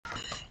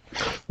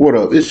What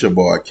up? It's your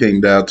boy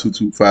King Dow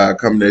 225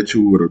 coming at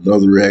you with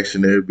another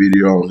reactionary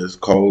video on this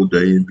cold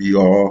day in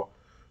BR.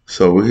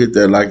 So hit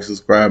that like,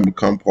 subscribe, and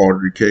become part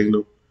of the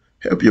kingdom.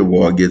 Help your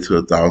boy get to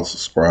 1,000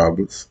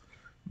 subscribers.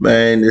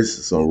 Man, this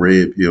is some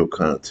red pill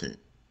content.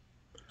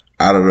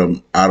 Out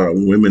of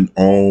women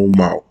own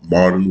mouth,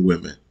 modern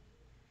women.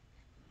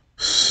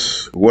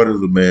 What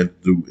does a man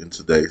do in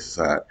today's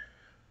society?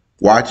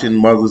 Watching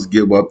mothers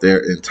give up their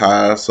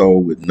entire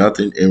soul with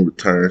nothing in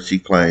return, she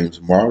claims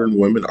modern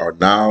women are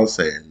now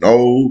saying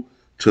no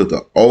to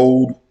the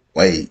old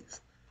ways,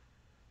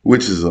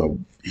 which is a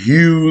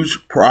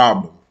huge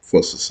problem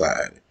for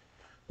society.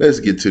 Let's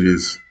get to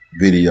this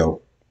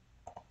video.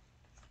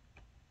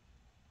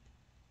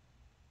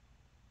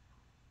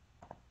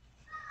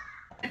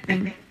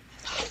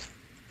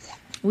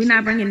 We're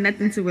not bringing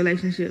nothing to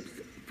relationships.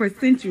 For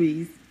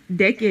centuries,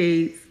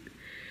 decades,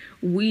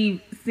 we've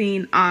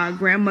seen our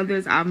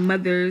grandmothers, our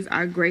mothers,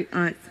 our great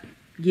aunts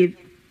give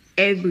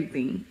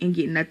everything and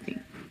get nothing.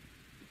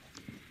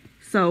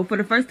 So for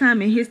the first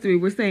time in history,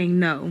 we're saying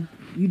no.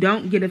 You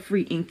don't get a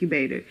free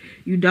incubator.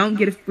 You don't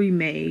get a free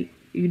maid.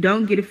 You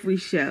don't get a free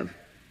chef.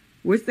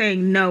 We're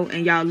saying no,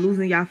 and y'all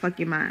losing y'all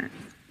fucking minds.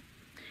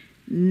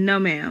 No,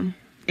 ma'am.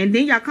 And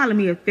then y'all calling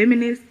me a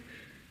feminist.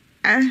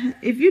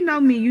 If you know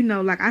me, you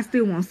know, like, I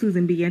still want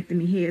Susan B.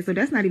 Anthony head. So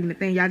that's not even the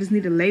thing. Y'all just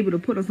need a label to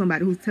put on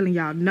somebody who's telling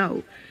y'all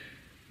no.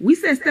 We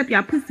said step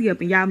y'all pussy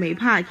up and y'all made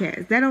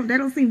podcasts. That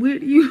don't seem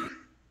weird to you?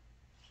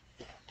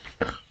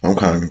 I'm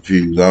kind of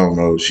confused. I don't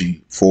know if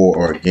she for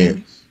or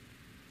against.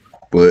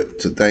 But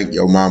to think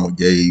your mama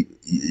gave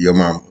your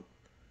mama,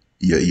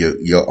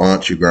 your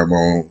aunt, your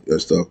grandma,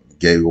 and stuff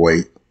gave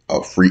away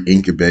a free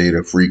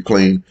incubator, free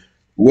clean.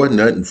 Wasn't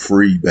nothing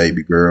free,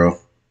 baby girl.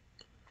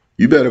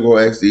 You better go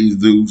ask these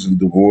dudes in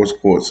divorce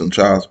courts and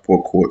child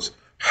support courts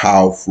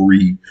how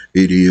free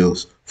it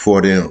is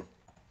for them.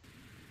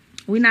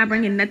 We're not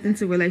bringing nothing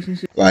to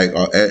relationships. Like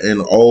in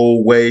the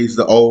old ways,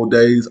 the old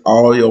days,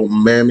 all your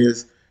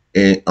mammies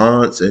and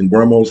aunts and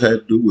grandmas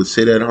had to do was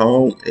sit at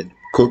home and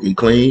cook and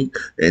clean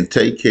and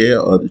take care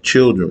of the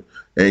children.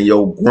 And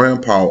your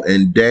grandpa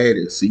and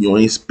daddy, see, you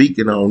ain't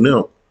speaking on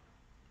them,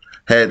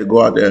 had to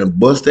go out there and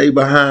bust they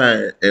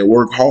behind and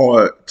work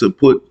hard to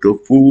put the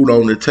food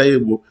on the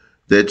table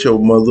that your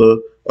mother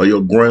or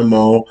your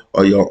grandma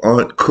or your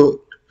aunt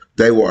cooked.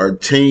 They were a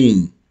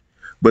team.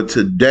 But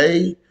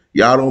today,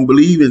 y'all don't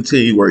believe in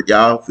teamwork.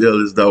 Y'all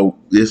feel as though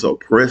it's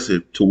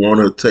oppressive to want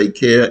to take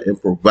care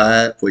and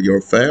provide for your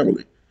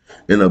family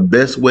in the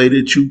best way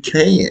that you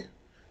can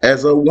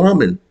as a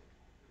woman.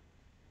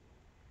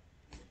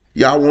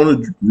 Y'all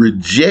want to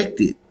reject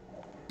it.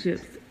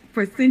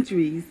 For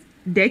centuries,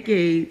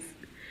 decades,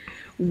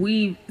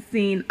 we've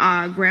seen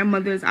our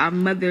grandmothers, our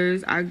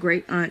mothers, our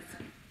great aunts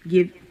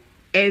give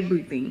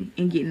everything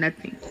and get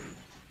nothing.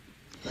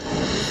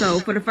 So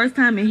for the first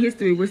time in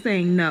history, we're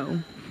saying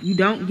no. You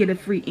don't get a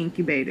free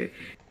incubator.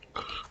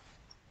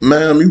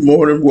 Ma'am, you're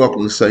more than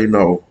welcome to say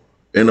no.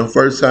 And the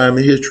first time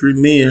in history,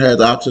 men had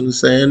the option of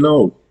saying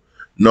no.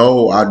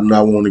 No, I do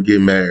not want to get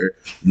married.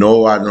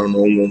 No, I don't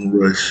want a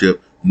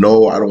relationship.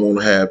 No, I don't want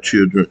to have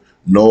children.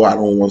 No, I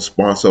don't want to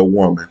sponsor a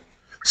woman.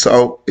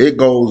 So it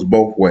goes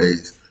both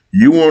ways.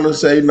 You want to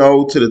say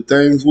no to the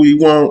things we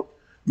want.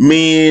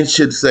 Men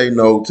should say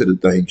no to the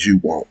things you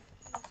want.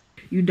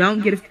 You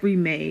don't get a free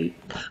maid.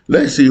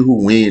 Let's see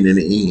who wins in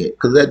the end.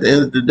 Because at the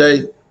end of the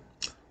day,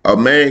 a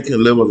man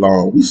can live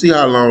alone. We see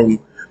how long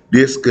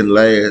this can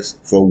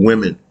last for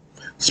women,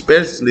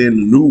 especially in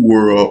the new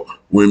world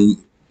when,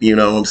 you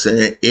know what I'm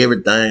saying,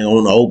 everything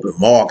on the open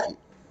market.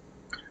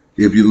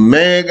 If your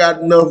man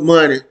got enough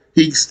money,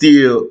 he can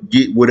still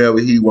get whatever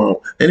he want.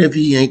 And if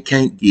he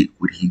can't get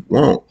what he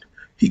want,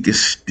 he can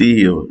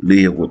still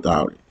live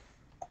without it.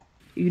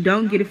 You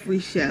don't get a free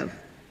chef.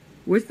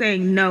 We're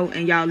saying no,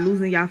 and y'all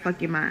losing y'all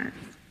fucking minds.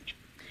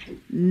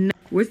 No,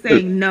 we're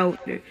saying no.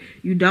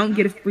 You don't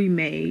get a free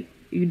maid.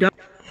 You don't.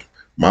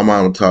 My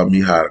mama taught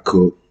me how to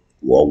cook.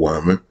 Well, a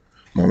woman.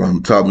 My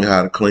mama taught me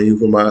how to clean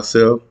for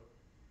myself.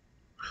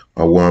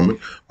 A woman.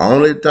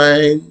 Only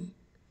thing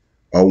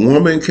a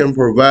woman can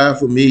provide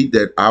for me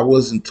that I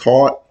wasn't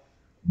taught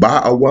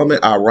by a woman,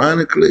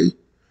 ironically,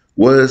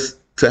 was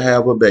to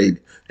have a baby.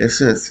 And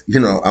since, you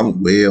know,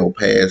 I'm well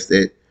past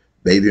that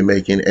baby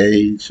making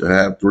age, I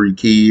have 3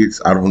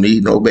 kids, I don't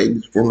need no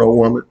babies from no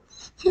woman.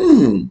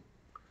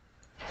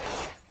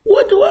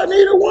 What do I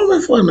need a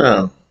woman for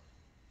now?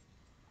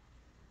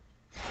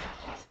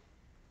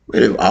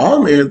 If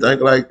all men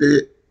think like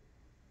that,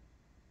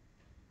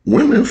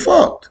 women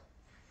fucked.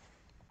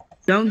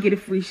 Don't get a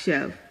free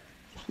chef.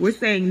 We're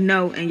saying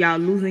no, and y'all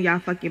losing y'all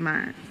fucking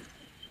minds.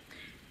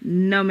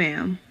 No,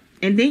 ma'am.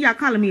 And then y'all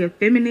calling me a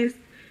feminist.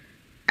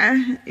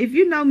 If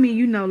you know me,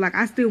 you know, like,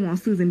 I still want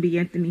Susan B.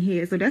 Anthony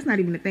head. So that's not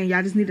even the thing.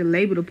 Y'all just need a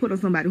label to put on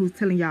somebody who's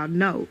telling y'all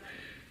no.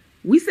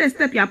 We said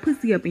step y'all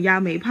pussy up and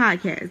y'all made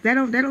podcasts. That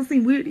don't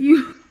seem weird to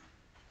you?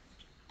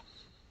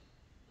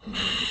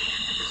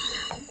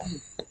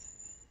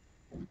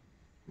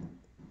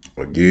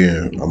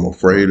 Again, I'm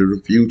afraid of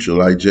the future,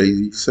 like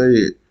Jay-Z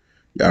said.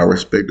 Y'all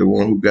respect the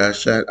one who got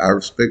shot. I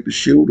respect the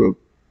shooter.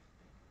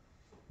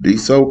 They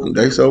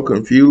so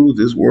confused.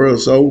 This world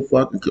so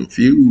fucking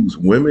confused.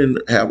 Women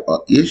have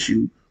an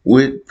issue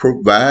with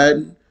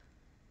providing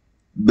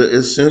the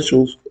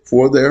essentials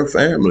for their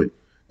family.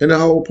 And the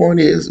whole point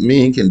is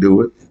men can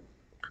do it.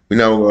 We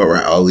don't go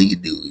around, oh, we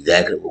can do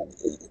exactly what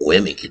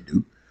women can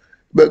do.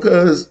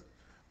 Because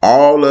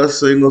all us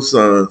single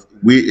sons,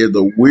 we is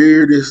the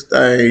weirdest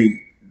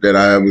thing that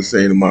I ever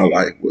seen in my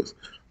life was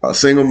a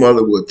single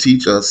mother would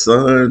teach her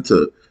son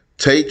to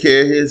take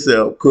care of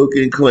himself, cook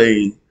and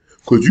clean.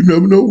 Cause you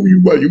never know,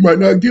 you might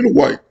not get a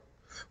wife.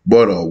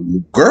 But a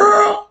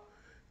girl,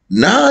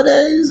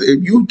 nowadays,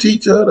 if you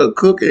teach her to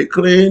cook and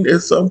clean,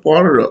 it's some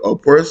part of the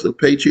oppressive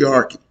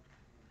patriarchy.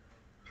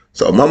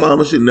 So my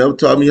mama should never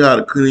taught me how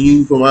to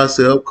clean for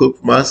myself, cook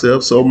for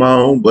myself, sew my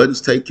own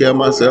buttons, take care of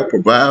myself,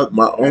 provide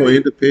my own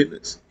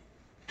independence.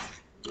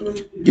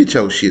 Get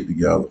your shit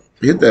together.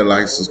 Hit that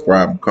like,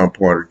 subscribe, become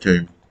part of the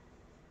team.